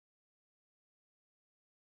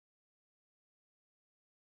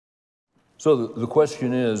So the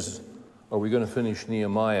question is, are we going to finish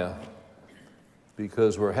Nehemiah?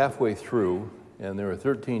 Because we're halfway through, and there are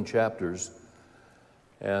 13 chapters,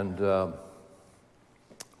 and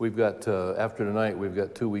we've got, after tonight, we've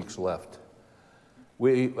got 2 weeks left.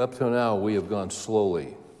 Up till now, we have gone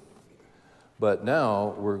slowly, but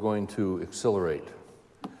now we're going to accelerate.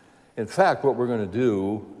 In fact, what we're going to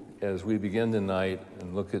do as we begin tonight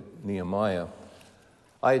and look at Nehemiah,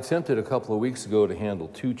 I attempted a couple of weeks ago to handle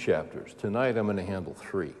 2 chapters. Tonight, I'm going to handle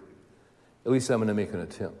 3. At least I'm going to make an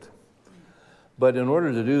attempt. But in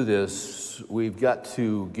order to do this, we've got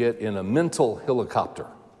to get in a mental helicopter.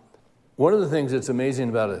 One of the things that's amazing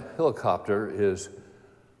about a helicopter is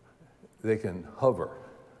they can hover.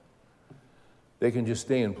 They can just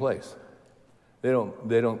stay in place. They don't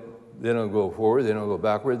go forward, they don't go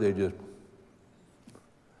backward, they just...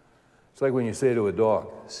 It's like when you say to a dog,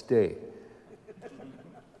 stay.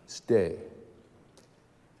 Stay.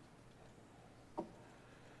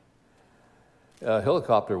 A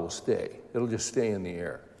helicopter will stay. It'll just stay in the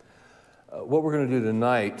air. What we're going to do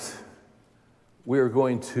tonight, we are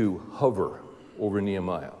going to hover over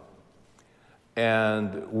Nehemiah.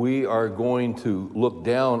 And we are going to look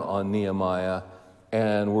down on Nehemiah,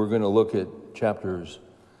 and we're going to look at chapters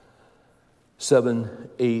 7,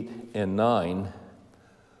 8, and 9.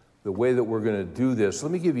 The way that we're going to do this,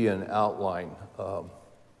 let me give you an outline,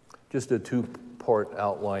 just a 2-part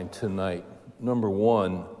outline tonight. Number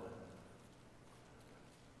 1,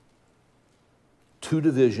 2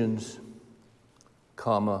 divisions,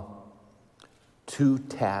 2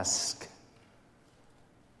 tasks,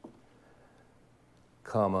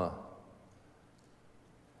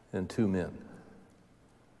 and 2 men.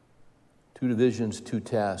 2 divisions, 2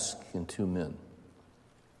 tasks, and 2 men.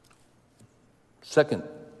 Second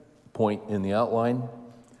point in the outline,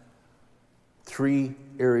 3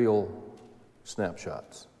 aerial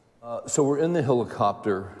snapshots. So we're in the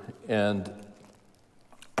helicopter, and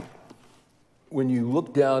when you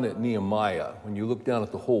look down at Nehemiah, when you look down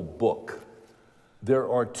at the whole book, there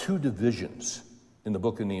are 2 divisions in the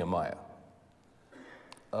book of Nehemiah.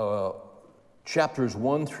 Chapters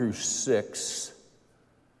 1 through 6,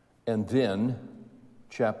 and then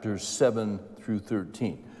chapters 7 through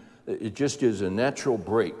 13. It just is a natural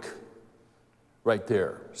break right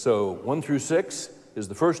there. So 1 through 6 is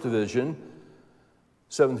the first division,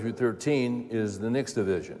 7 through 13 is the next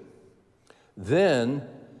division. Then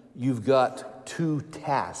you've got 2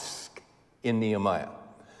 tasks in Nehemiah.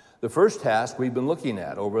 The first task we've been looking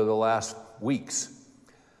at over the last weeks.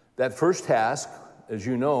 That first task, as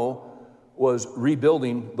you know, was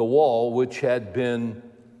rebuilding the wall which had been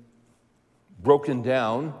broken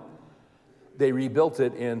down. They rebuilt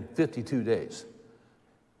it in 52 days.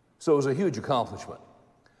 So it was a huge accomplishment.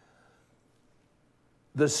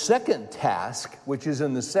 The second task, which is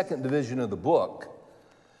in the second division of the book,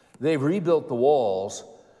 they've rebuilt the walls.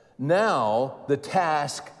 Now the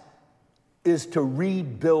task is to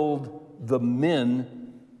rebuild the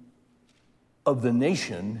men of the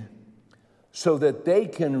nation so that they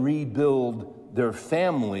can rebuild their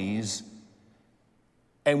families.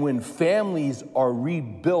 And when families are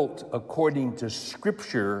rebuilt according to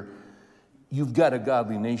Scripture, you've got a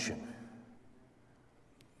godly nation.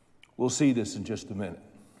 We'll see this in just a minute.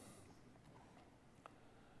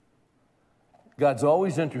 God's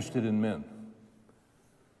always interested in men.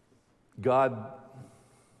 God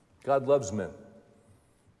loves men.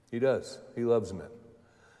 He does. He loves men.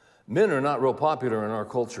 Men are not real popular in our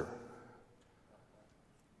culture.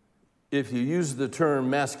 If you use the term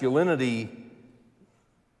masculinity,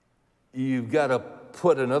 you've got to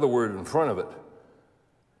put another word in front of it,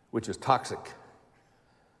 which is toxic.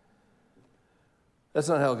 That's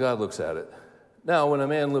not how God looks at it. Now, when a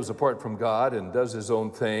man lives apart from God and does his own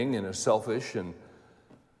thing and is selfish and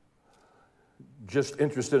just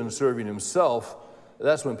interested in serving himself,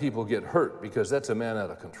 that's when people get hurt, because that's a man out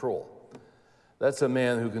of control. That's a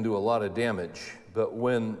man who can do a lot of damage. But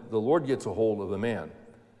when the Lord gets a hold of a man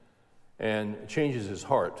and changes his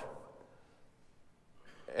heart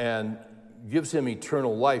and gives him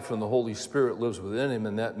eternal life, and the Holy Spirit lives within him,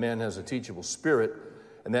 and that man has a teachable spirit,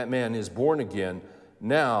 and that man is born again,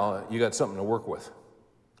 now you got something to work with.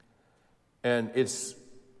 And it's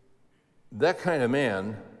that kind of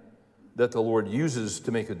man that the Lord uses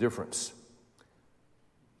to make a difference.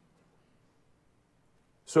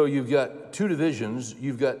 So you've got 2 divisions,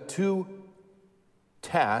 you've got 2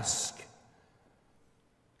 tasks.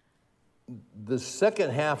 The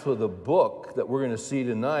second half of the book that we're going to see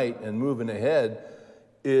tonight and moving ahead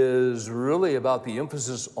is really about the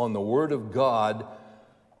emphasis on the Word of God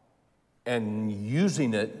and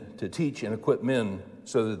using it to teach and equip men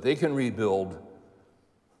so that they can rebuild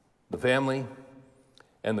the family,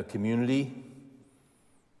 and the community.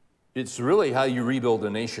 It's really how you rebuild a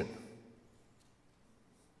nation.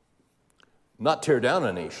 Not tear down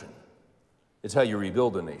a nation. It's how you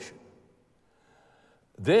rebuild a nation.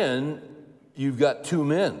 Then you've got two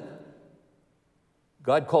men.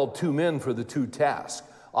 God called two men for the two tasks.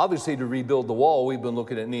 Obviously, to rebuild the wall, we've been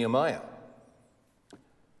looking at Nehemiah.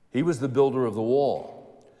 He was the builder of the wall.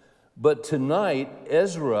 But tonight,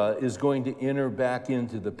 Ezra is going to enter back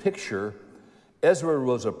into the picture. Ezra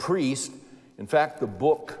was a priest. In fact, the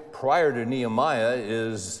book prior to Nehemiah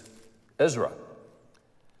is Ezra.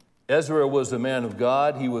 Ezra was a man of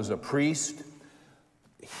God. He was a priest.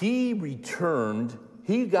 He returned.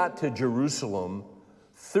 He got to Jerusalem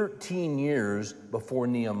 13 years before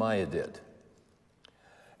Nehemiah did.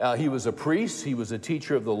 He was a priest. He was a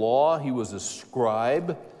teacher of the law. He was a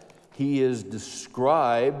scribe. He is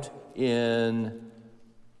described in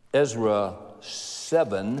Ezra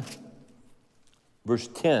 7, verse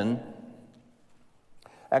 10.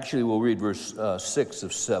 Actually, we'll read verse 6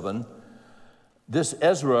 of 7. This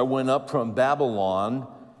Ezra went up from Babylon,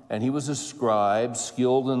 and he was a scribe,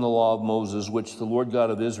 skilled in the law of Moses, which the Lord God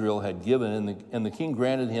of Israel had given, and the king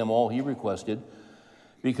granted him all he requested,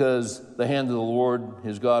 because the hand of the Lord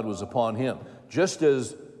his God was upon him. Just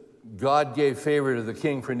as God gave favor to the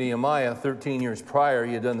king for Nehemiah 13 years prior,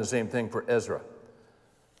 he had done the same thing for Ezra.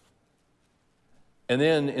 And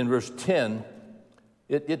then in verse 10,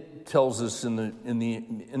 it tells us in the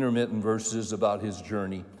intermittent verses about his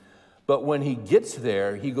journey. But when he gets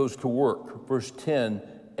there, he goes to work. Verse 10,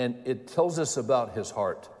 and it tells us about his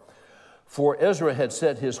heart. For Ezra had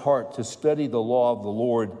set his heart to study the law of the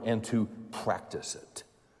Lord and to practice it.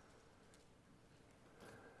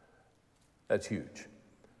 That's huge.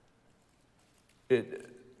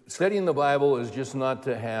 Studying the Bible is just not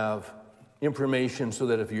to have information so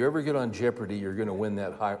that if you ever get on Jeopardy, you're going to win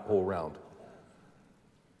that whole round.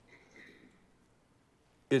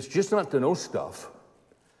 It's just not to know stuff.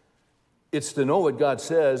 It's to know what God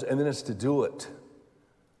says, and then it's to do it.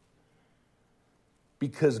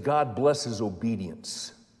 Because God blesses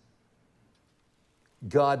obedience.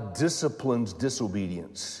 God disciplines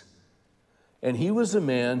disobedience. And he was a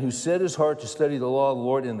man who set his heart to study the law of the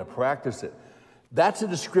Lord and to practice it. That's a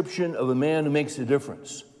description of a man who makes a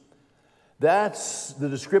difference. That's the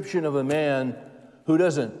description of a man who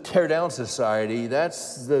doesn't tear down society.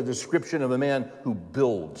 That's the description of a man who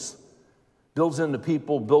builds into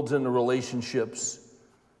people, builds into relationships.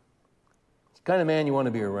 It's the kind of man you want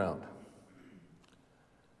to be around.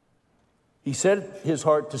 He set his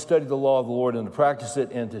heart to study the law of the Lord and to practice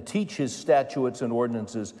it and to teach his statutes and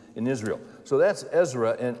ordinances in Israel. So that's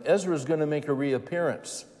Ezra, and Ezra is going to make a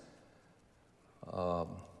reappearance.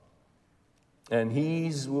 And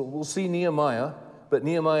we'll see Nehemiah, but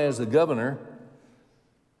Nehemiah is the governor.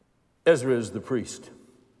 Ezra is the priest.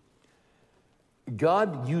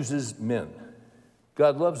 God uses men.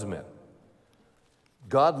 God loves men.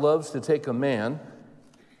 God loves to take a man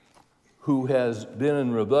who has been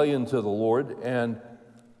in rebellion to the Lord, and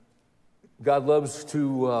God loves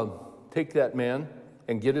to take that man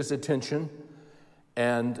and get his attention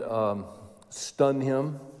and stun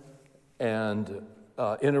him and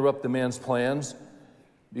interrupt the man's plans,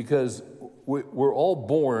 because we're all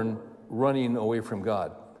born running away from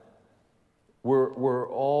God. We're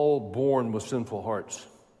all born with sinful hearts,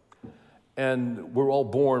 and we're all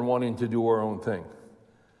born wanting to do our own thing.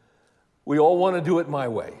 We all want to do it my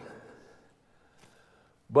way.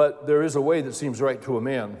 But there is a way that seems right to a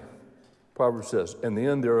man, Proverbs says, and the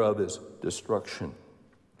end thereof is destruction.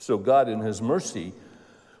 So God, in his mercy,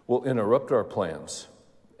 will interrupt our plans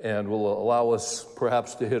and will allow us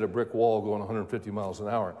perhaps to hit a brick wall going 150 miles an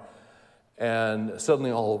hour. And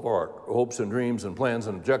suddenly all of our hopes and dreams and plans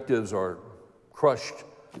and objectives are crushed.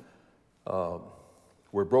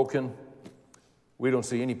 We're broken. We don't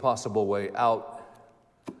see any possible way out,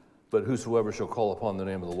 but whosoever shall call upon the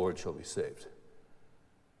name of the Lord shall be saved.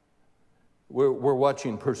 We're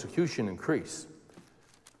watching persecution increase.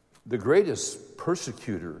 The greatest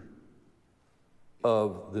persecutor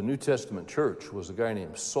of the New Testament church was a guy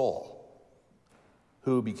named Saul,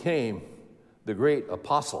 who became the great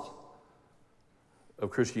apostle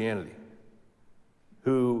of Christianity,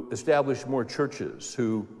 who established more churches,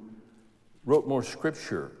 who wrote more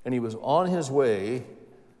scripture, and he was on his way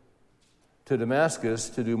to Damascus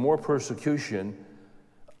to do more persecution.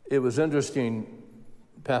 It was interesting,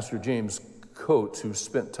 Pastor James Coates, who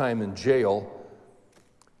spent time in jail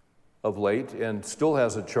of late and still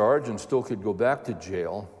has a charge and still could go back to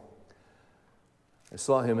jail. I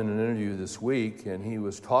saw him in an interview this week, and he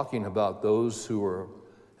was talking about those who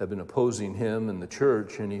have been opposing him and the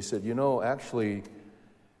church, and he said, actually,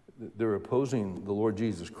 They're opposing the Lord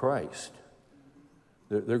Jesus Christ.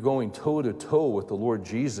 They're going toe-to-toe with the Lord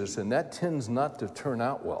Jesus, and that tends not to turn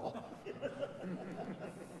out well.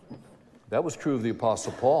 That was true of the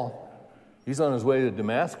Apostle Paul. He's on his way to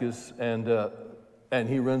Damascus, and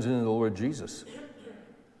he runs into the Lord Jesus.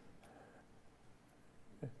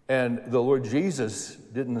 And the Lord Jesus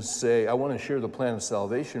didn't say, I want to share the plan of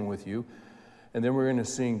salvation with you, and then we're going to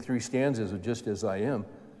sing 3 stanzas of Just As I Am,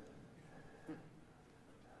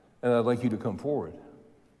 and I'd like you to come forward.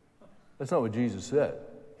 That's not what Jesus said.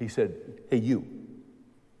 He said, hey, you,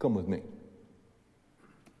 come with me.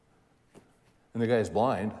 And the guy's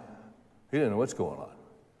blind. He didn't know what's going on.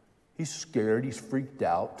 He's scared. He's freaked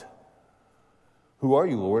out. Who are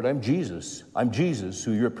you, Lord? I'm Jesus. I'm Jesus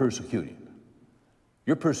who you're persecuting.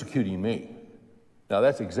 You're persecuting me. Now,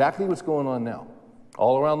 that's exactly what's going on now,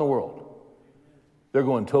 all around the world. They're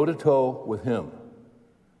going toe-to-toe with him.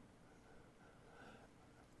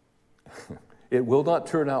 It will not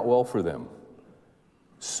turn out well for them.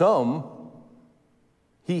 Some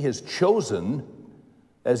he has chosen,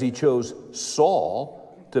 as he chose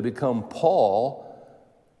Saul to become Paul,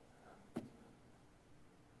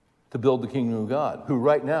 to build the kingdom of God, who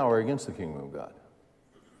right now are against the kingdom of God.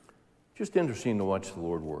 Just interesting to watch the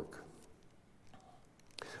Lord work.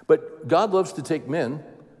 But God loves to take men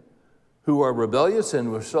who are rebellious and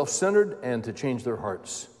who are self-centered and to change their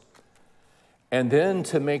hearts, and then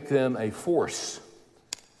to make them a force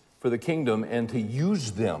for the kingdom and to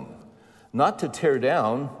use them, not to tear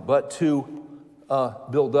down, but to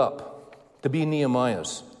build up, to be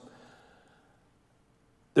Nehemiahs.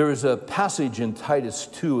 There is a passage in Titus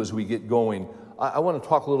 2 as we get going. I want to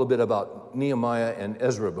talk a little bit about Nehemiah and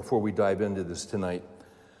Ezra before we dive into this tonight.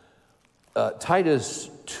 Titus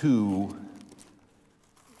 2,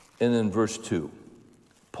 and then verse 2.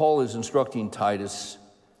 Paul is instructing Titus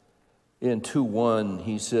in 2:1.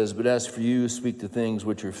 He says, but as for you, speak the things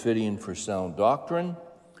which are fitting for sound doctrine.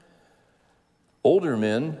 Older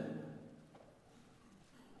men.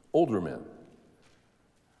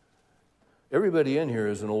 Everybody in here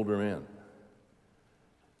is an older man,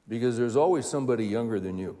 because there's always somebody younger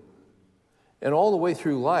than you. And all the way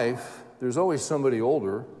through life, there's always somebody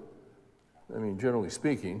older. I mean, generally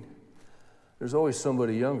speaking, there's always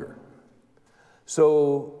somebody younger.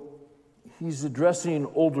 So he's addressing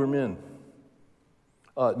older men.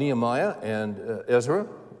 Nehemiah and Ezra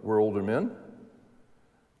were older men.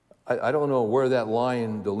 I don't know where that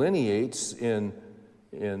line delineates in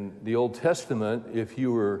the Old Testament. If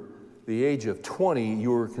you were the age of 20,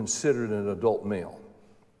 you were considered an adult male.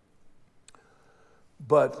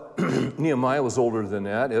 But Nehemiah was older than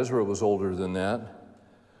that. Ezra was older than that.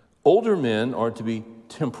 Older men are to be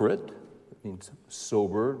temperate. That means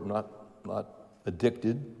sober, not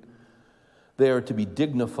addicted. They are to be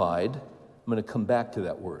dignified. I'm going to come back to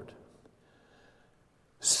that word.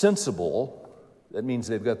 Sensible. That means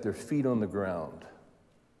they've got their feet on the ground.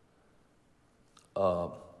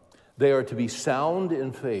 They are to be sound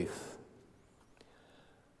in faith,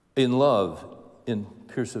 in love, in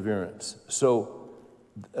perseverance. So,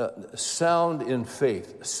 sound in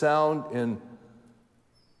faith. Sound in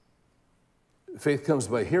faith comes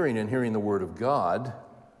by hearing, and hearing the word of God.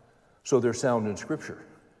 So they're sound in Scripture.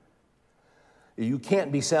 You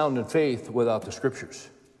can't be sound in faith without the Scriptures.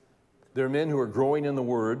 There are men who are growing in the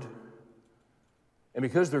Word, and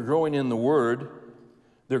because they're growing in the Word,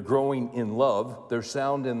 they're growing in love. They're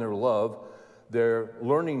sound in their love. They're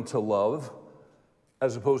learning to love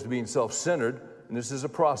as opposed to being self-centered, and this is a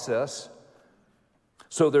process.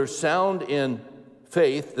 So they're sound in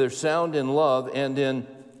faith, they're sound in love, and in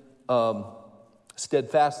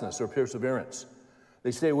steadfastness or perseverance.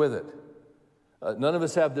 They stay with it. None of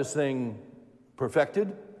us have this thing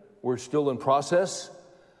perfected. We're still in process,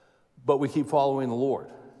 but we keep following the Lord.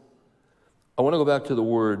 I want to go back to the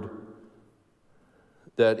word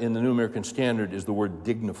that in the New American Standard is the word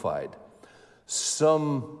dignified.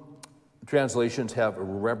 Some translations have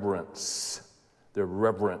reverence. They're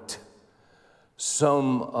reverent.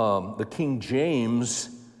 Some, the King James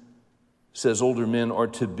says older men are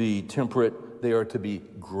to be temperate. They are to be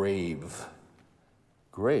grave.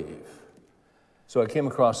 Grave. So I came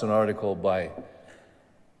across an article by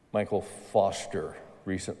Michael Foster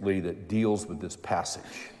recently that deals with this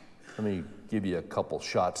passage. Let me give you a couple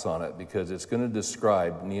shots on it because it's going to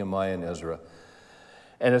describe Nehemiah and Ezra.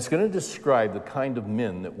 And it's going to describe the kind of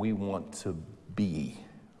men that we want to be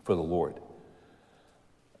for the Lord.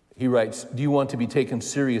 He writes, do you want to be taken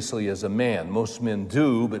seriously as a man? Most men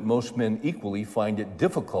do, but most men equally find it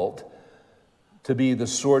difficult to be the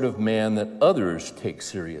sort of man that others take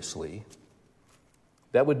seriously.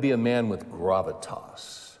 That would be a man with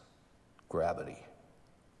gravitas, gravity.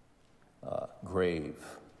 grave.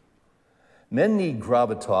 Men need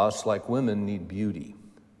gravitas like women need beauty.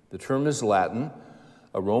 The term is Latin,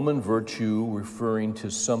 a Roman virtue referring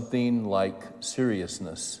to something like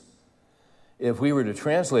seriousness. If we were to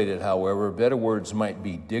translate it, however, better words might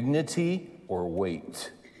be dignity or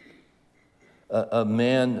weight. A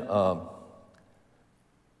man, I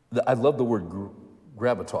love the word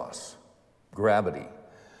gravitas, gravity.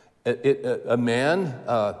 A man,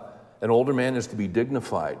 an older man is to be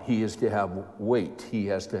dignified. He is to have weight. He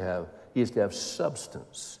is to have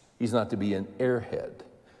substance. He's not to be an airhead.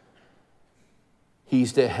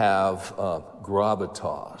 He's to have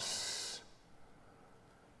gravitas.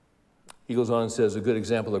 He goes on and says, a good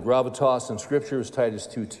example of gravitas in Scripture is Titus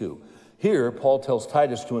 2:2. Here, Paul tells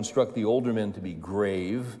Titus to instruct the older men to be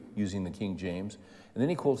grave, using the King James, and then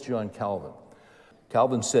he quotes John Calvin.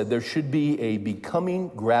 Calvin said, there should be a becoming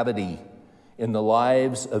gravity in the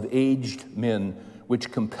lives of aged men,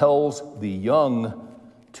 which compels the young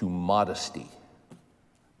to modesty.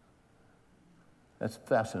 That's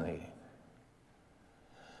fascinating.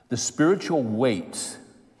 The spiritual weight,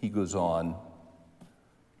 he goes on,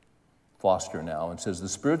 Foster now, and says, the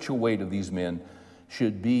spiritual weight of these men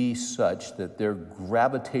should be such that their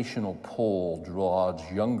gravitational pull draws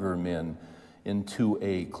younger men into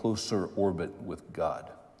a closer orbit with God.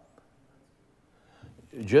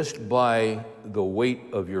 Just by the weight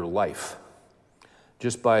of your life,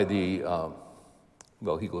 just by the,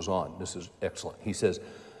 he goes on, this is excellent. He says,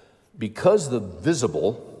 because the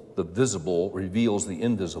visible reveals the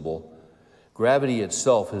invisible, gravity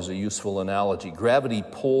itself is a useful analogy. Gravity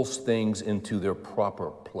pulls things into their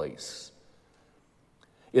proper place.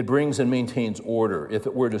 It brings and maintains order. If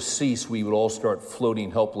it were to cease, we would all start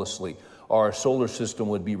floating helplessly. Our solar system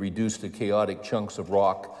would be reduced to chaotic chunks of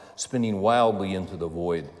rock spinning wildly into the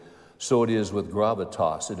void. So it is with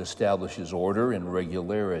gravitas. It establishes order and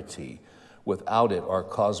regularity. Without it, our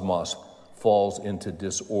cosmos falls into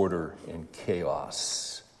disorder and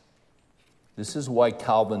chaos. This is why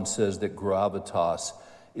Calvin says that gravitas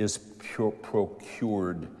is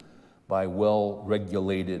procured by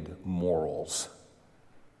well-regulated morals.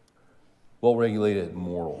 Well-regulated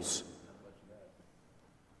morals.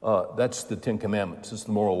 That's the Ten Commandments. It's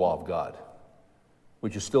the moral law of God,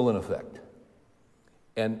 which is still in effect.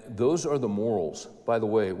 And those are the morals. By the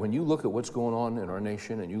way, when you look at what's going on in our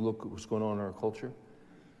nation and you look at what's going on in our culture,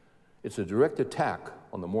 it's a direct attack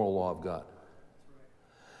on the moral law of God.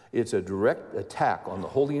 It's a direct attack on the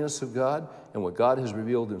holiness of God, and what God has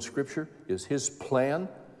revealed in Scripture is His plan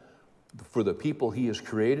for the people He has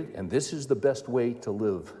created, and this is the best way to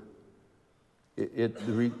live.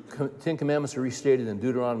 The Ten Commandments are restated in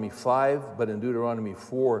Deuteronomy 5, but in Deuteronomy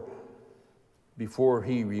 4, before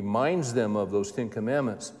He reminds them of those Ten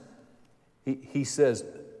Commandments, He says,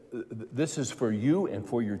 this is for you and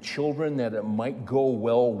for your children, that it might go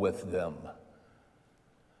well with them.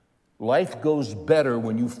 Life goes better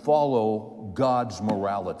when you follow God's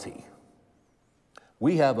morality.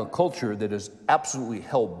 We have a culture that is absolutely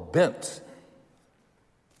hell-bent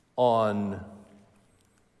on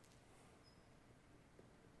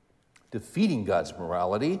defeating God's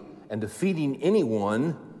morality and defeating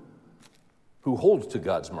anyone who holds to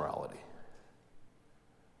God's morality.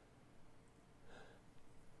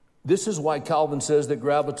 This is why Calvin says that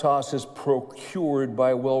gravitas is procured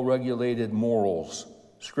by well-regulated morals,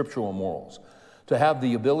 scriptural morals. To have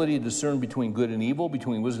the ability to discern between good and evil,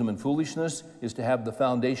 between wisdom and foolishness, is to have the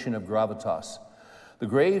foundation of gravitas. The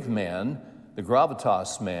grave man, the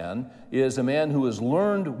gravitas man, is a man who has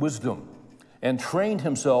learned wisdom and trained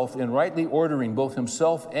himself in rightly ordering both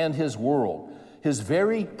himself and his world. His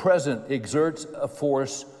very presence exerts a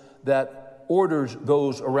force that orders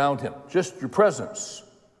those around him. Just your presence.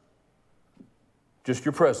 Just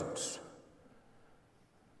your presence.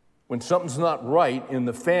 When something's not right in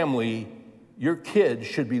the family, your kids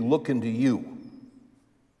should be looking to you.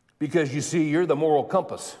 Because you see, you're the moral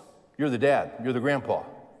compass. You're the dad. You're the grandpa.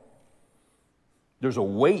 There's a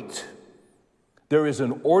weight. There is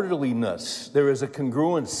an orderliness. There is a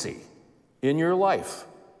congruency in your life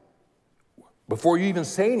before you even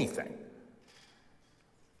say anything.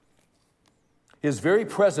 His very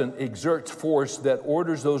presence exerts force that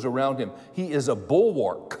orders those around him. He is a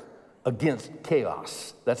bulwark against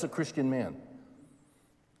chaos. That's a Christian man.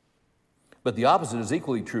 But the opposite is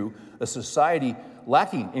equally true. A society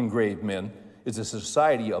lacking in grave men is a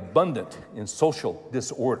society abundant in social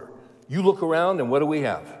disorder. You look around and what do we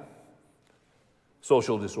have?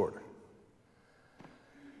 Social disorder.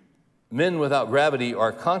 Men without gravity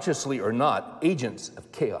are consciously or not agents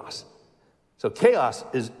of chaos. So chaos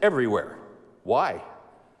is everywhere. Why?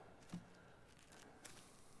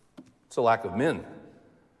 It's a lack of men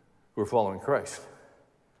who who are following Christ.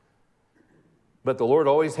 But the Lord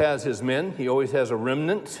always has his men. He always has a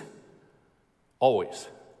remnant. Always.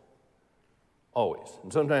 Always.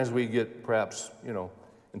 And sometimes we get perhaps,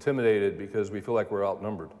 intimidated because we feel like we're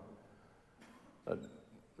outnumbered.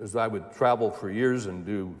 As I would travel for years and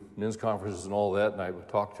do men's conferences and all that, and I would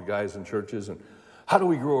talk to guys in churches, and how do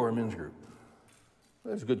we grow our men's group?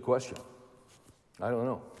 That's a good question. I don't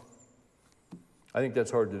know. I think that's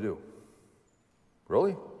hard to do.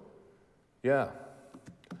 Really? Yeah.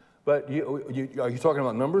 But are you talking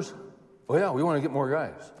about numbers? Oh yeah, we want to get more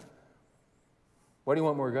guys. Why do you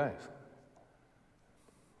want more guys?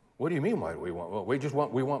 What do you mean, why do we want? Well,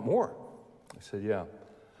 we want more. I said, yeah.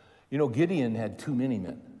 Gideon had too many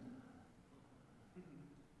men.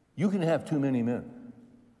 You can have too many men.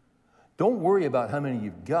 Don't worry about how many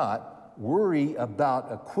you've got. Worry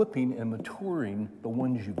about equipping and maturing the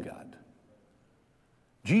ones you've got.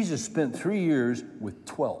 Jesus spent 3 years with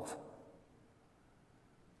 12.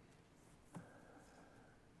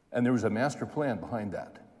 And there was a master plan behind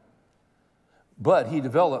that. But he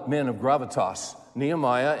developed men of gravitas.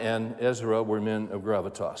 Nehemiah and Ezra were men of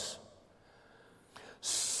gravitas.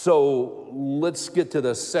 So let's get to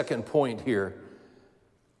the second point here.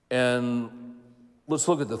 And let's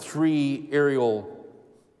look at the 3 aerial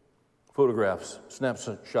photographs,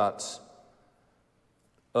 snapshots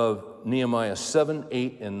of Nehemiah 7,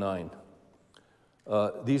 8, and 9.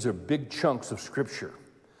 These are big chunks of Scripture.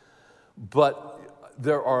 But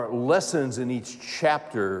there are lessons in each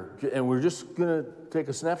chapter, and we're just going to take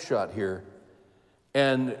a snapshot here.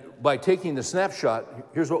 And by taking the snapshot,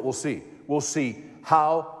 here's what we'll see. We'll see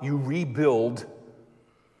how you rebuild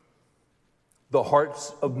the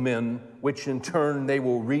hearts of men, which in turn they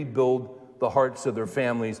will rebuild the hearts of their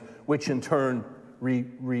families, which in turn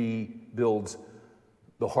rebuilds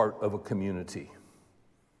the heart of a community.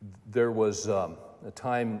 There was a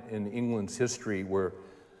time in England's history where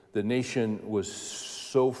the nation was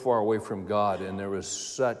so far away from God, and there was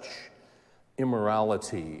such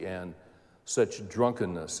immorality and such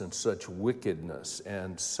drunkenness and such wickedness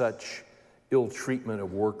and such ill treatment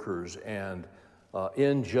of workers and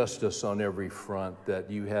injustice on every front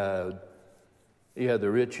that you had the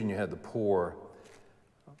rich and you had the poor.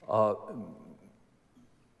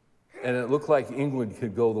 And it looked like England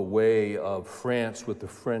could go the way of France with the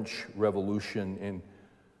French Revolution and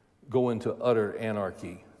go into utter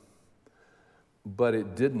anarchy. But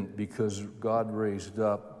it didn't, because God raised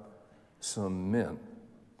up some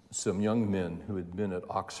young men who had been at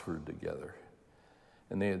Oxford together.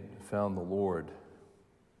 And they had found the Lord.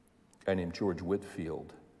 A guy named George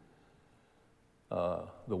Whitefield,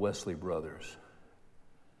 the Wesley brothers,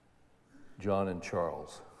 John and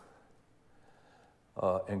Charles.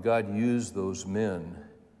 And God used those men,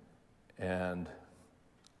 and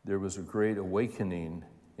there was a great awakening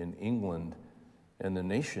in England, and the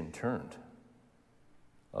nation turned.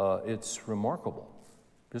 It's remarkable.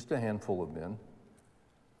 Just a handful of men.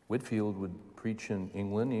 Whitefield would preach in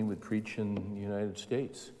England, he would preach in the United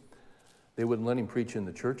States. They wouldn't let him preach in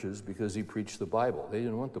the churches because he preached the Bible. They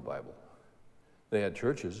didn't want the Bible. They had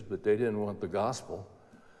churches, but they didn't want the gospel.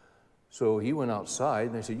 So he went outside,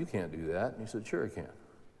 and they said, "You can't do that." And he said, "Sure I can."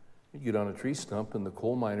 He'd get on a tree stump, and the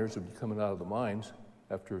coal miners would be coming out of the mines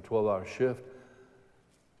after a 12-hour shift,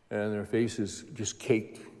 and their faces just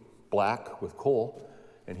caked black with coal,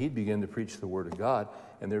 and he'd begin to preach the Word of God,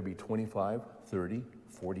 and there'd be 25, 30,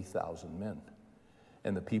 40,000 men.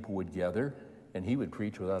 And the people would gather, and he would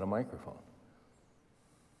preach without a microphone.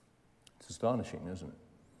 It's astonishing, isn't it?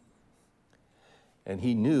 And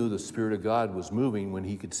he knew the Spirit of God was moving when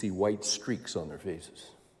he could see white streaks on their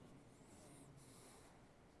faces.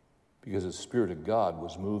 Because the Spirit of God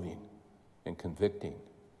was moving and convicting.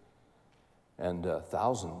 And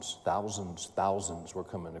thousands were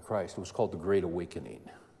coming to Christ. It was called the Great Awakening.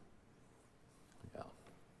 Yeah.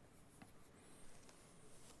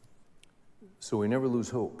 So we never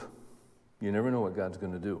lose hope. You never know what God's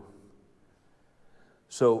going to do.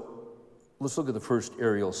 So let's look at the first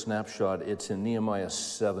aerial snapshot. It's in Nehemiah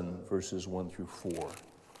 7, verses 1 through 4.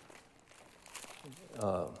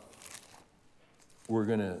 We're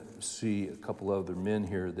going to see a couple other men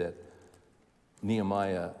here that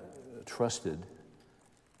Nehemiah trusted.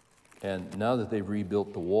 And now that they've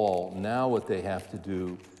rebuilt the wall, now what they have to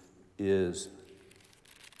do is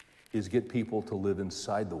get people to live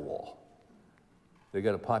inside the wall. They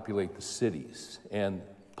got to populate the cities and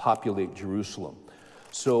populate Jerusalem.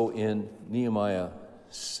 So in Nehemiah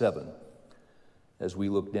 7, as we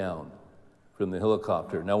look down from the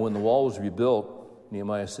helicopter, now when the wall was rebuilt,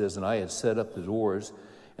 Nehemiah says, "And I had set up the doors,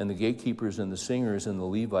 and the gatekeepers and the singers and the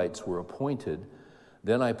Levites were appointed.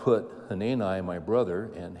 Then I put Hanani, my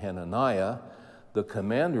brother, and Hananiah, the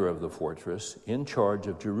commander of the fortress, in charge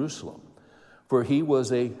of Jerusalem. For he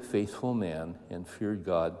was a faithful man and feared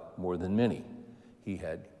God more than many. He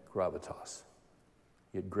had gravitas.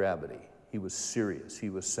 He had gravity. He was serious. He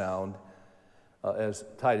was sound. As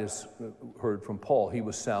Titus heard from Paul, he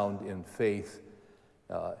was sound in faith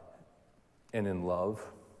and in love,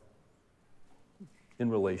 in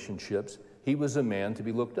relationships. He was a man to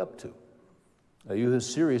be looked up to. He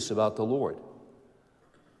was serious about the Lord.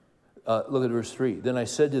 Look at verse 3. Then I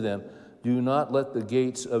said to them, do not let the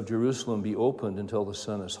gates of Jerusalem be opened until the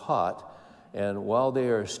sun is hot, and while they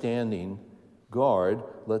are standing guard,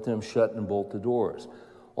 let them shut and bolt the doors.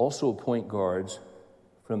 Also appoint guards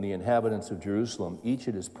from the inhabitants of Jerusalem, each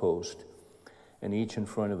at his post, and each in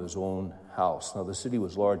front of his own house. Now the city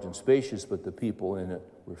was large and spacious, but the people in it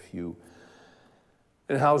were few,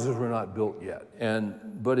 and houses were not built yet.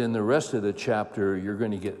 But in the rest of the chapter, you're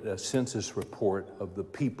going to get a census report of the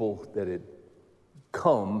people that had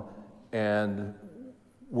come and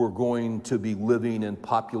were going to be living and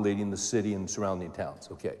populating the city and surrounding towns.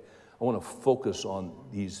 Okay, I want to focus on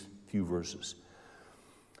these few verses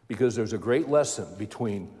because there's a great lesson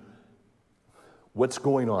between what's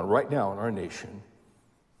going on right now in our nation,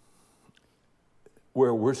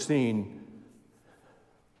 where we're seeing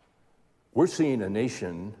a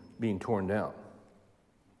nation being torn down.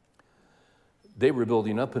 They were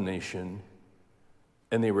building up a nation,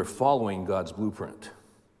 and they were following God's blueprint.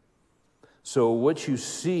 So what you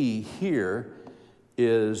see here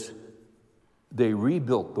is they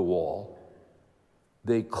rebuilt the wall,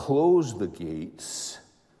 they closed the gates,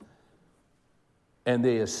 and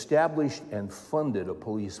they established and funded a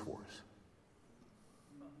police force.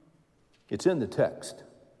 It's in the text.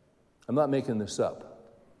 I'm not making this up.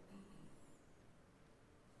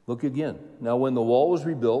 Look again. Now, when the wall was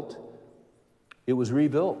rebuilt, it was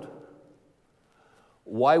rebuilt.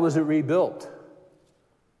 Why was it rebuilt?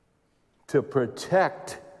 To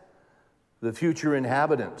protect the future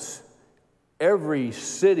inhabitants. Every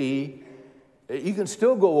city, you can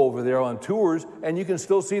still go over there on tours and you can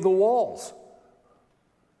still see the walls.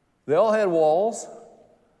 They all had walls.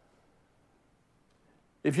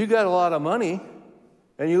 If you got a lot of money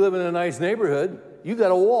and you live in a nice neighborhood, you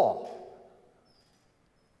got a wall.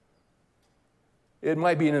 It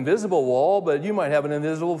might be an invisible wall, but you might have an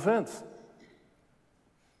invisible fence.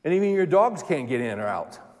 And even your dogs can't get in or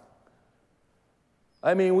out.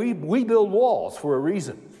 I mean, we build walls for a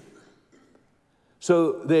reason.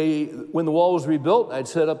 So when the wall was rebuilt, I'd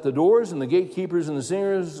set up the doors, and the gatekeepers and the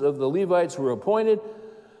singers of the Levites were appointed.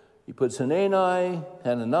 He puts Hananiah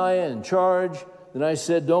in charge. Then I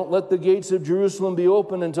said, don't let the gates of Jerusalem be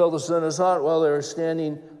open until the sun is hot while they are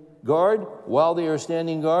standing guard. While they are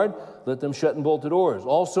standing guard, let them shut and bolt the doors.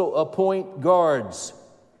 Also appoint guards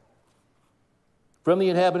from the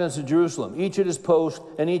inhabitants of Jerusalem, each at his post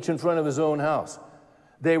and each in front of his own house.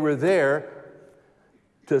 They were there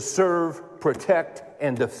to serve, protect,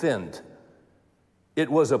 and defend. It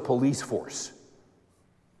was a police force,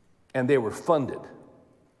 and they were funded.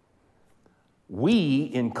 We,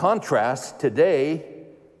 in contrast, today,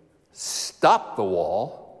 stop the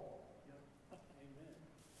wall.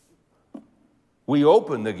 We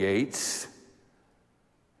open the gates,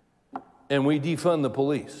 and we defund the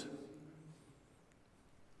police.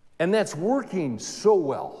 And that's working so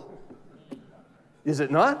well. Is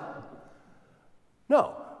it not?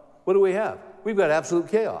 No. What do we have? We've got absolute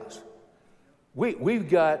chaos. We've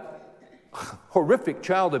got horrific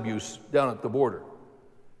child abuse down at the border.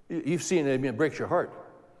 You've seen it, it breaks your heart.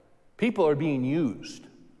 People are being used.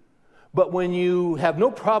 But when you have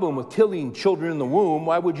no problem with killing children in the womb,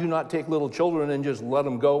 why would you not take little children and just let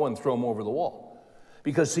them go and throw them over the wall?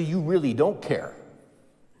 Because, see, you really don't care.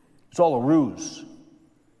 It's all a ruse.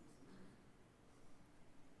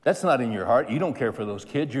 That's not in your heart. You don't care for those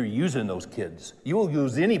kids. You're using those kids. You will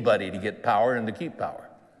use anybody to get power and to keep power.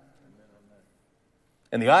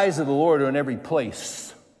 And the eyes of the Lord are in every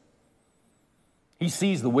place. He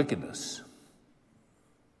sees the wickedness.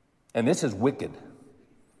 And this is wicked.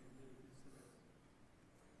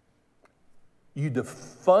 You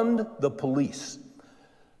defund the police.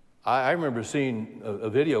 I remember seeing a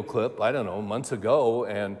video clip, I don't know, months ago,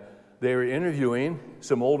 and they were interviewing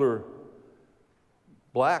some older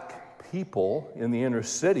black people in the inner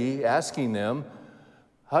city, asking them,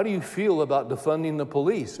 how do you feel about defunding the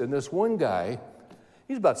police? And this one guy,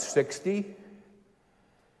 he's about 60.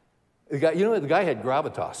 The guy had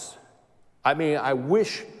gravitas. I mean,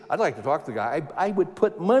 I'd like to talk to the guy. I would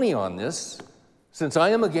put money on this, since I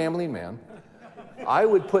am a gambling man. I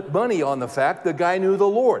would put money on the fact the guy knew the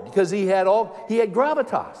Lord, because he had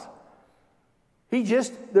gravitas.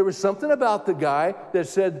 There was something about the guy that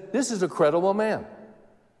said, this is a credible man.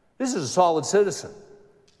 This is a solid citizen.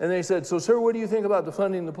 And they said, so sir, what do you think about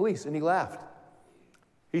defunding the police? And he laughed.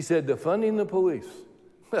 He said, defunding the police.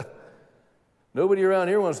 Nobody around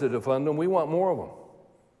here wants to defund them. We want more of them.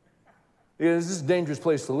 Yeah, this is a dangerous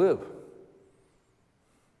place to live.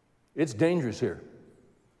 It's dangerous here.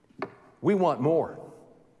 We want more.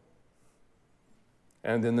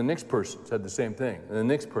 And then the next person said the same thing, and the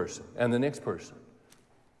next person, and the next person.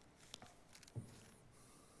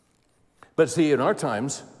 But see, in our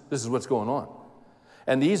times, this is what's going on.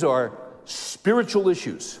 And these are spiritual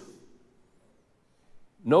issues.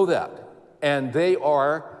 Know that. And they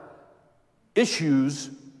are issues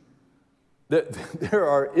there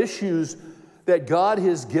are issues that God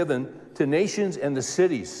has given to nations and the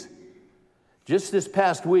cities. Just this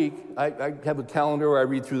past week, I have a calendar where I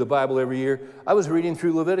read through the Bible every year. I was reading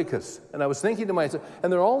through Leviticus, and I was thinking to myself,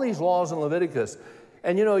 and there are all these laws in Leviticus,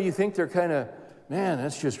 and you think they're kind of, man,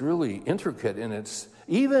 that's just really intricate, and it's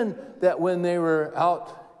even that when they were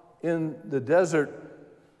out in the desert,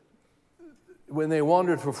 when they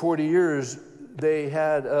wandered for 40 years, they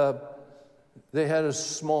had a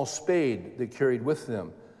small spade they carried with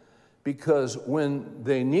them, because when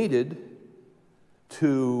they needed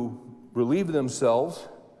to relieve themselves,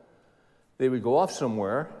 they would go off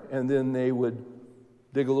somewhere, and then they would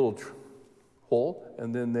dig a little hole,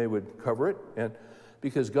 and then they would cover it. And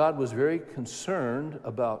because God was very concerned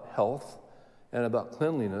about health and about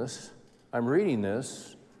cleanliness, I'm reading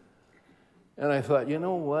this, and I thought, you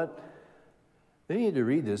know what? They need to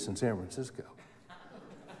read this in San Francisco.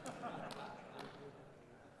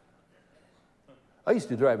 I used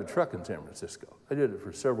to drive a truck in San Francisco. I did it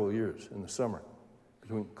for several years in the summer,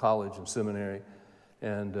 between college and seminary.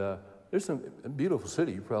 And there's some beautiful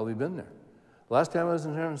city. You've probably been there. Last time I was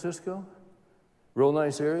in San Francisco, real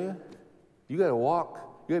nice area. You got to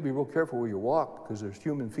walk. You got to be real careful where you walk, because there's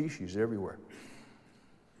human feces everywhere.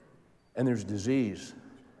 And there's disease.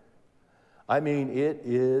 I mean, it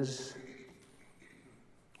is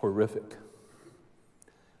horrific.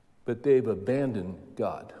 But they've abandoned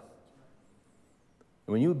God.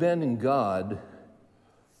 And when you abandon God,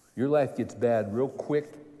 your life gets bad real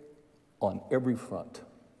quick on every front.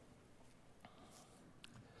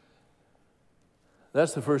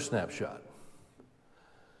 That's the first snapshot.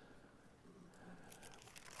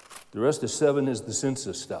 The rest of 7 is the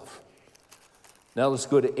census stuff. Now let's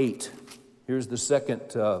go to 8. Here's the second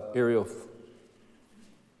aerial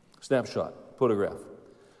snapshot, photograph.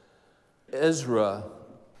 Ezra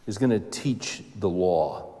is going to teach the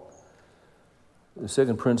law. The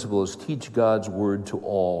second principle is teach God's word to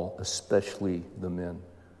all, especially the men.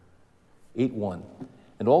 8:1.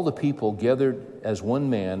 And all the people gathered as one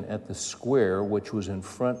man at the square which was in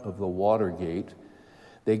front of the water gate.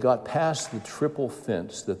 They got past the triple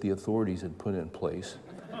fence that the authorities had put in place.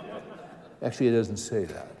 Actually, it doesn't say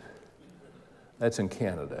that. That's in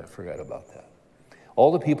Canada. I forgot about that.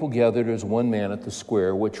 All the people gathered as one man at the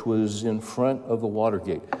square which was in front of the water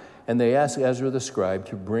gate. And they asked Ezra the scribe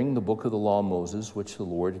to bring the book of the law of Moses, which the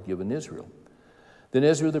Lord had given Israel. Then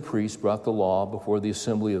Ezra the priest brought the law before the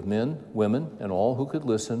assembly of men, women, and all who could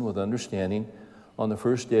listen with understanding on the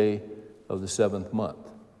first day of the 7th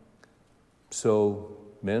month. So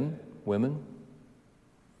men, women,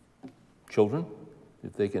 children,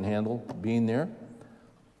 if they can handle being there.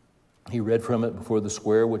 He read from it before the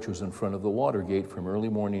square, which was in front of the water gate, from early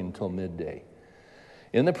morning until midday.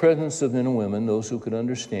 In the presence of men and women, those who could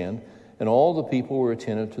understand, and all the people were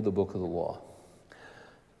attentive to the book of the law.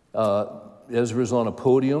 Ezra's on a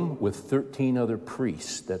podium with 13 other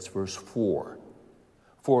priests. That's verse 4.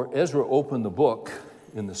 For Ezra opened the book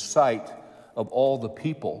in the sight of all the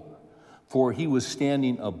people, for he was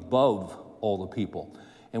standing above all the people.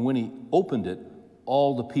 And when he opened it,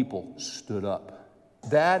 all the people stood up.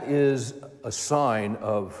 That is a sign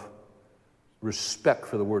of respect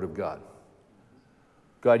for the Word of God.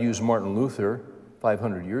 God used Martin Luther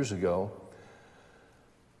 500 years ago,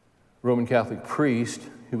 Roman Catholic priest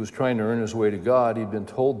who was trying to earn his way to God. He'd been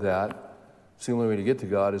told that it's the only way to get to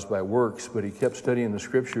God is by works, but he kept studying the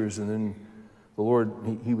scriptures, and then the Lord,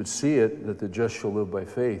 he would see it, that the just shall live by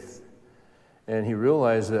faith. And he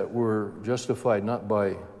realized that we're justified not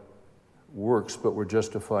by works, but we're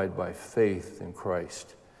justified by faith in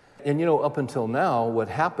Christ. And up until now, what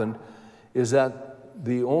happened is that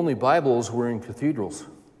the only Bibles were in cathedrals,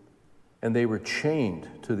 and they were chained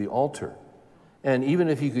to the altar. And even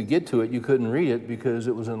if you could get to it, you couldn't read it because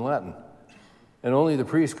it was in Latin. And only the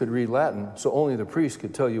priest could read Latin, so only the priest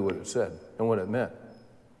could tell you what it said and what it meant.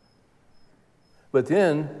 But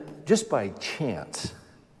then, just by chance,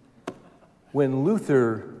 when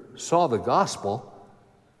Luther saw the gospel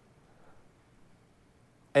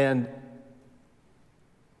and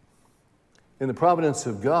in the providence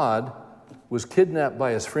of God was kidnapped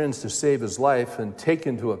by his friends to save his life and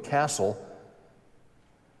taken to a castle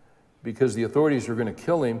because the authorities were going to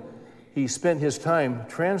kill him. He spent his time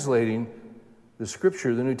translating the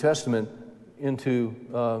scripture, the New Testament,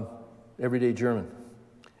 into everyday German.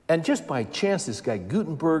 And just by chance, this guy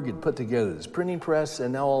Gutenberg had put together this printing press,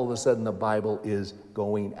 and now all of a sudden the Bible is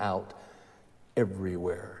going out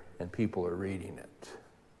everywhere, and people are reading it.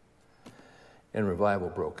 And revival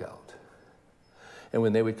broke out. And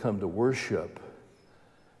when they would come to worship,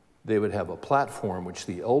 they would have a platform which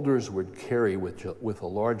the elders would carry with a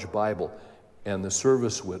large Bible, and the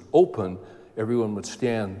service would open. Everyone would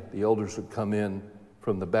stand. The elders would come in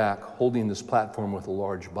from the back, holding this platform with a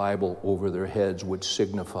large Bible over their heads, which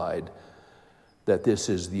signified that this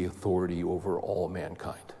is the authority over all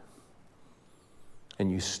mankind. And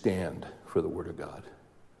you stand for the Word of God.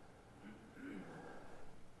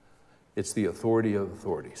 It's the authority of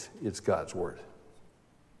authorities. It's God's Word.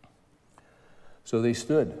 So they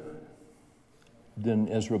stood. Then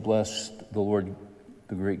Ezra blessed the Lord,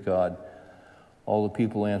 the great God. All the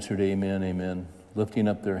people answered, Amen, amen. Lifting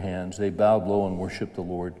up their hands, they bowed low and worshiped the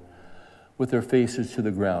Lord with their faces to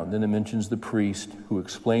the ground. Then it mentions the priest who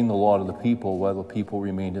explained the law to the people while the people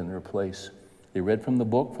remained in their place. They read from the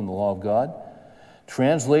book, from the law of God,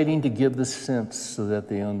 translating to give the sense so that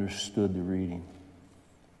they understood the reading.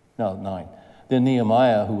 Now, 9. Then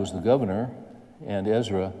Nehemiah, who was the governor, and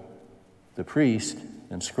Ezra, the priest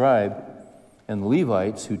and scribe, and the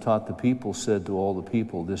Levites who taught the people said to all the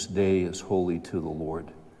people, this day is holy to the Lord.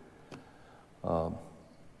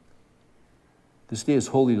 This day is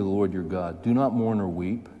holy to the Lord your God. Do not mourn or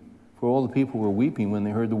weep, for all the people were weeping when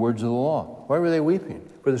they heard the words of the law. Why were they weeping?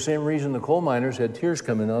 For the same reason the coal miners had tears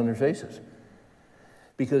coming down their faces.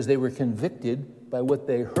 Because they were convicted by what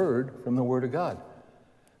they heard from the Word of God.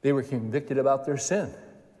 They were convicted about their sin.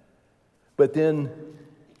 But then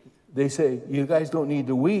they say, you guys don't need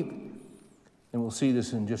to weep. And we'll see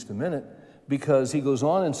this in just a minute. Because he goes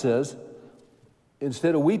on and says,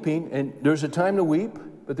 instead of weeping, and there's a time to weep,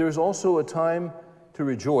 but there's also a time to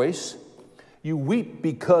rejoice. You weep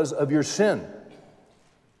because of your sin.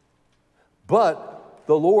 But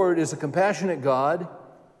the Lord is a compassionate God.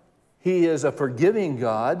 He is a forgiving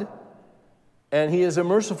God. And He is a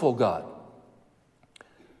merciful God.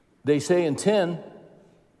 They say in 10,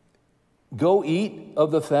 go eat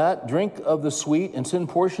of the fat, drink of the sweet, and send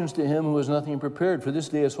portions to him who has nothing prepared, for this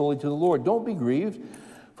day is holy to the Lord. Don't be grieved,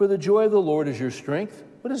 for the joy of the Lord is your strength.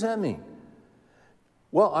 What does that mean?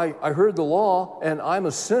 Well, I heard the law, and I'm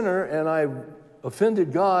a sinner, and I've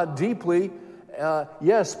offended God deeply.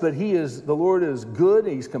 Yes, but the Lord is good,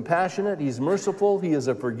 He's compassionate, He's merciful, He is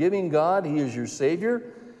a forgiving God, He is your Savior.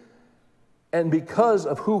 And because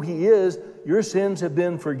of who He is, your sins have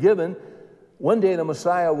been forgiven. One day the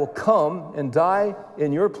Messiah will come and die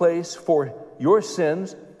in your place for your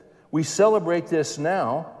sins. We celebrate this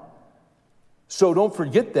now. So don't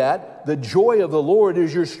forget that. The joy of the Lord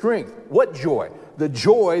is your strength. What joy? The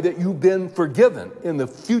joy that you've been forgiven in the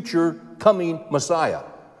future coming Messiah.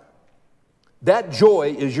 That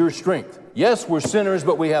joy is your strength. Yes, we're sinners,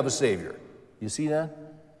 but we have a Savior. You see that?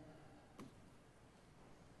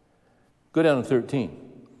 Go down to 13.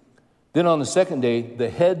 Then on the second day, the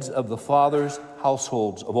heads of the fathers'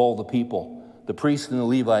 households of all the people, the priests and the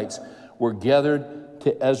Levites, were gathered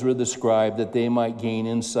to Ezra the scribe that they might gain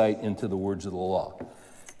insight into the words of the law.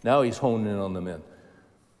 Now he's honing in on the men.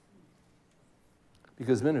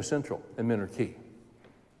 Because men are central and men are key.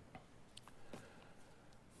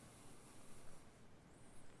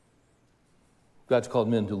 God's called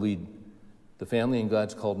men to lead the family, and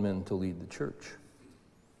God's called men to lead the church.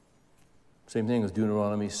 Same thing as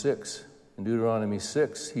Deuteronomy 6. In Deuteronomy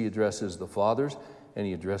 6, he addresses the fathers and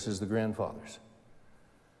he addresses the grandfathers.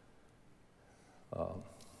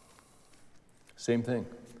 Same thing.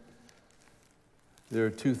 There are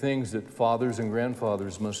two things that fathers and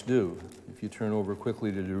grandfathers must do. If you turn over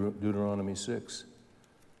quickly to Deuteronomy 6.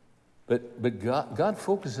 But God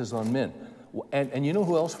focuses on men. And you know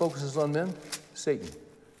who else focuses on men? Satan.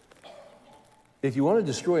 If you want to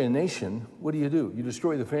destroy a nation, what do? You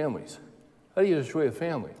destroy the families. How do you destroy a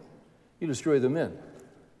family? You destroy the men.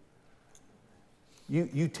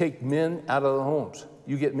 You take men out of the homes.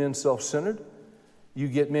 You get men self-centered. You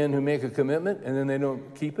get men who make a commitment and then they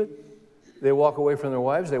don't keep it. They walk away from their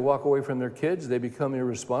wives. They walk away from their kids. They become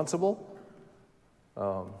irresponsible.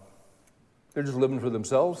 They're just living for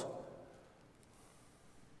themselves.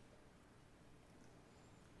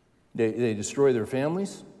 They destroy their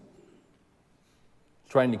families.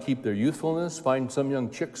 trying to keep their youthfulness, find some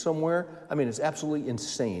young chick somewhere. I mean, it's absolutely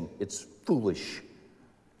insane. It's foolish.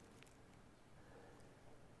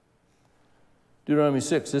 Deuteronomy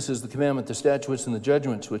 6, this is the commandment, the statutes, and the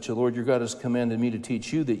judgments which the Lord your God has commanded me to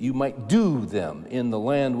teach you, that you might do them in the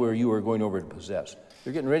land where you are going over to possess.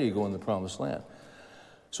 You're getting ready to go in the promised land.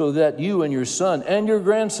 So that you and your son and your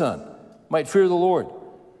grandson might fear the Lord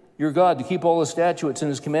your God, to keep all the statutes and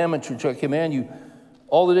his commandments which I command you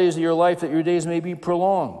all the days of your life, that your days may be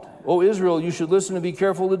prolonged. O Israel, you should listen and be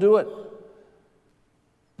careful to do it,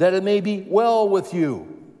 that it may be well with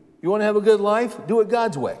you. You want to have a good life? Do it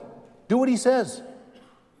God's way. Do what he says.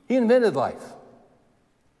 He invented life.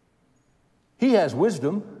 He has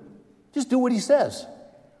wisdom. Just do what he says.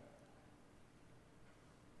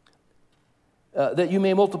 That you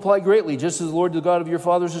may multiply greatly, just as the Lord, the God of your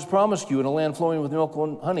fathers, has promised you, in a land flowing with milk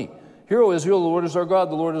and honey. Hear, O Israel, the Lord is our God,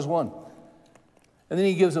 the Lord is one. And then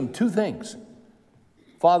he gives them two things,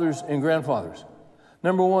 fathers and grandfathers.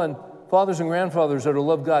 Number one, fathers and grandfathers are to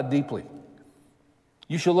love God deeply.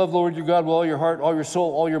 You shall love the Lord your God with all your heart, all your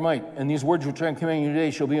soul, all your might. And these words which I am commanding you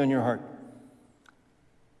today shall be on your heart.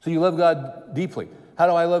 So you love God deeply. How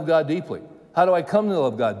do I love God deeply? How do I come to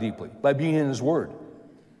love God deeply? By being in his word.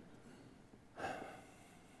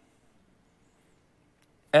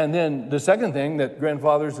 And then the second thing that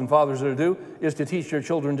grandfathers and fathers are to do is to teach their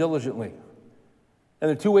children diligently. And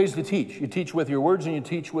there are two ways to teach. You teach with your words and you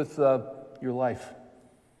teach with your life.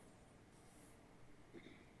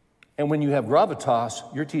 And when you have gravitas,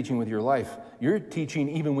 you're teaching with your life. You're teaching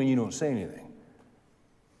even when you don't say anything.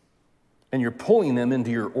 And you're pulling them into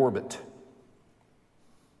your orbit.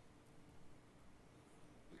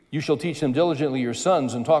 You shall teach them diligently, your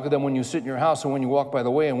sons, and talk of them when you sit in your house and when you walk by the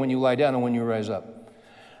way and when you lie down and when you rise up.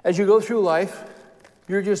 As you go through life,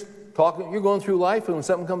 you're just talking, you're going through life, and when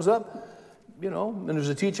something comes up, and there's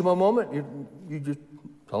a teachable moment, you just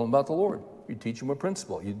tell them about the Lord. You teach them a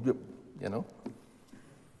principle,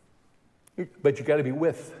 But you got to be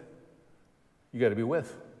with. You got to be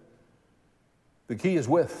with. The key is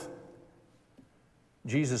with.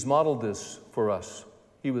 Jesus modeled this for us.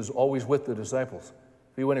 He was always with the disciples.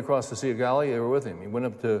 If he went across the Sea of Galilee, they were with him. He went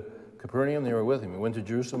up to Capernaum, they were with him. He went to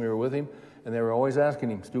Jerusalem, they were with him. And they were always asking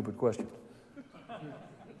him stupid questions.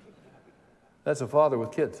 That's a father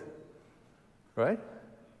with kids, right?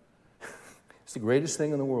 It's the greatest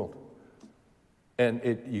thing in the world. And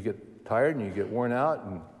you get tired and you get worn out,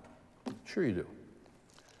 and sure you do.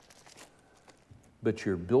 But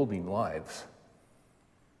you're building lives.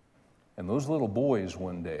 And those little boys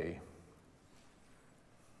one day,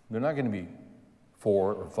 they're not going to be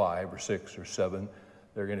 4 or 5 or 6 or 7.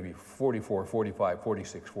 They're going to be 44, 45,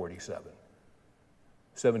 46, 47.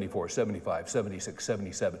 74, 75, 76,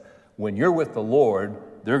 77. When you're with the Lord,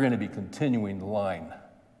 they're going to be continuing the line.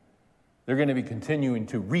 They're going to be continuing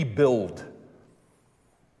to rebuild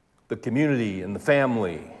the community and the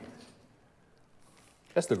family.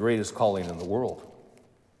 That's the greatest calling in the world.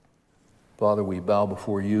 Father, we bow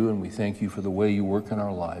before you and we thank you for the way you work in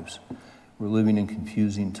our lives. We're living in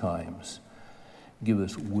confusing times. Give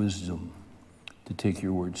us wisdom to take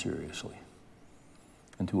your word seriously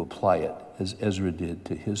and to apply it, as Ezra did,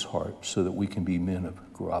 to his heart, so that we can be men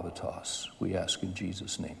of gravitas. We ask in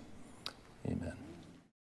Jesus' name. Amen.